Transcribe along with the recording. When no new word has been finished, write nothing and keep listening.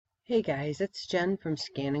Hey guys, it's Jen from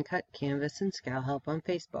ScanNCut Canvas and SCAL Help on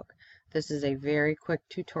Facebook. This is a very quick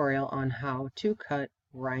tutorial on how to cut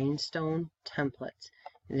rhinestone templates.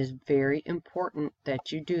 It is very important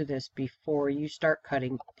that you do this before you start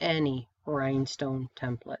cutting any rhinestone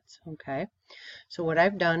templates. Okay, so what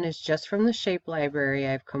I've done is just from the shape library,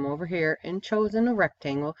 I've come over here and chosen a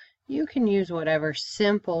rectangle. You can use whatever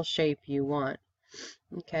simple shape you want.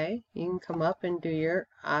 Okay, you can come up and do your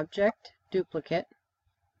object duplicate.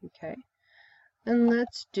 Okay, and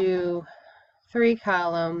let's do 3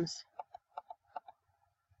 columns.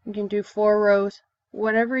 You can do 4 rows,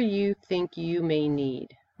 whatever you think you may need.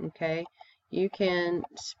 Okay, you can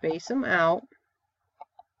space them out.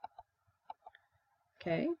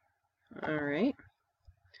 Okay, all right.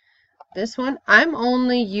 This one, I'm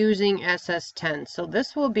only using SS10, so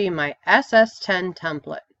this will be my SS10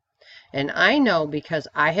 template. And I know, because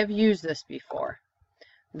I have used this before,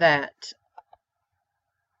 that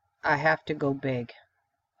I have to go big,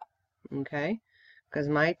 okay, because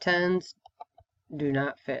my 10s do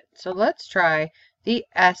not fit. So let's try the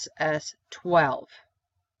SS12,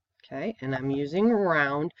 okay, and I'm using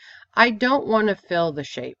round. I don't want to fill the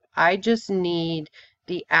shape. I just need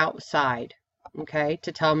the outside, okay,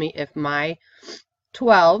 to tell me if my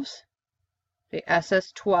 12s, the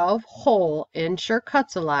SS12 hole in Sure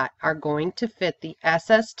Cuts a Lot, are going to fit the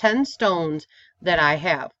SS10 stones that I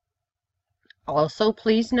have. Also,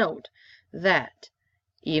 please note that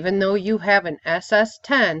even though you have an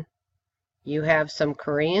SS10, you have some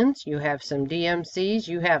Koreans, you have some DMCs,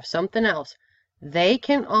 you have something else. They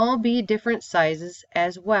can all be different sizes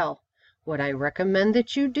as well. What I recommend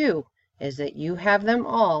that you do is that you have them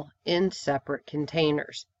all in separate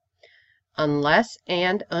containers, unless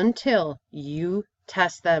and until you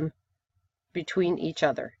test them between each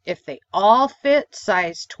other. If they all fit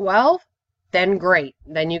size 12, then great.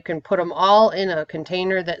 Then you can put them all in a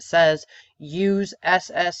container that says use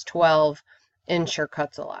SS12 in Sure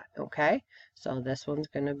Cuts a Lot. Okay, so this one's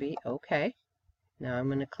going to be okay. Now I'm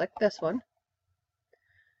going to click this one,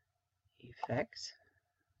 Effects,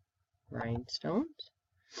 Rhinestones.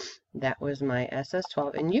 That was my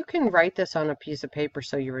SS12, and you can write this on a piece of paper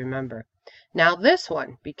so you remember. Now this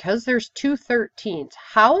one, because there's 2 13s,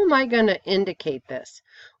 how am I going to indicate this?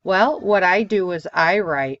 Well, what I do is I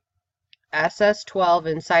write SS12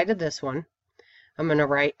 inside of this one. I'm going to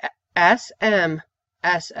write SM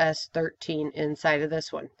SS13 inside of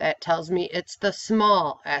this one. That tells me it's the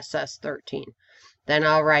small SS13. Then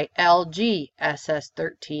I'll write LG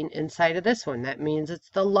SS13 inside of this one. That means it's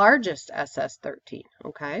the largest SS13.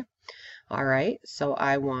 Okay. All right. So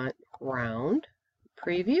I want round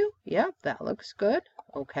preview. Yep, that looks good.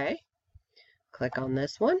 Okay. Click on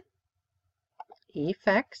this one.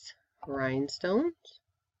 Effects, Rhinestones.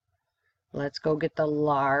 Let's go get the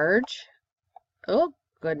large. Oh,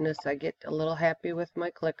 goodness, I get a little happy with my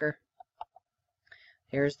clicker.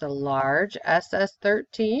 Here's the large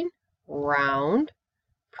SS13, round,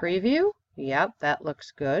 preview. Yep, that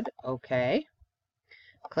looks good. Okay.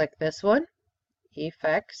 Click this one,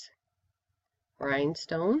 Effects,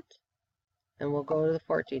 Rhinestones, and we'll go to the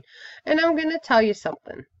 14. And I'm going to tell you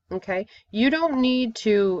something. Okay, you don't need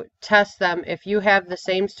to test them if you have the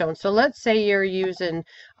same stone. So let's say you're using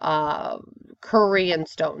Korean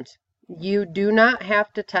stones. You do not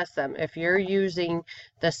have to test them if you're using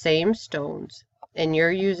the same stones and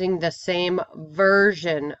you're using the same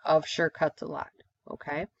version of Sure Cuts a Lot.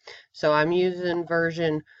 Okay, so I'm using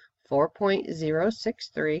version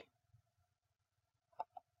 4.063.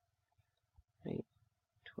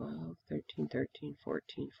 12, 13, 13,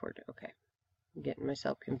 14, 14. Okay. I'm getting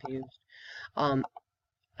myself confused. I'm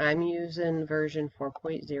using version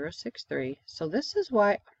 4.063. So this is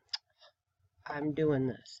why I'm doing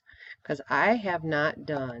this, because I have not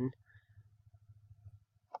done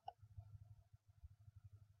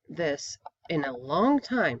this in a long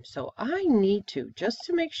time. So I need to, just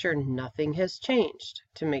to make sure nothing has changed,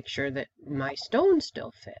 to make sure that my stones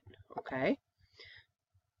still fit. Okay.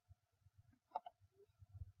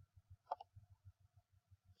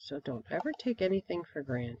 So don't ever take anything for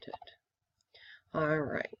granted. All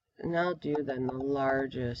right, and I'll do then the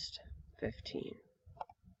largest 15.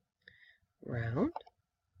 Round,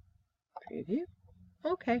 preview.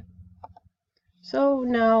 Okay. So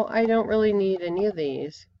now I don't really need any of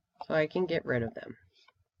these, so I can get rid of them.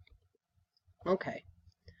 Okay.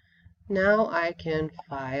 Now I can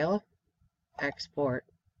file, export,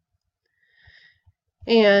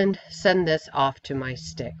 and send this off to my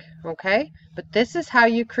stick. Okay, but this is how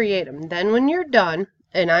you create them. Then when you're done,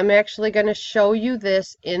 and I'm actually going to show you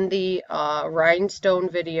this in the rhinestone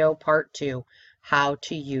video part 2, how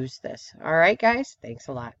to use this. All right, guys, thanks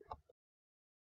a lot.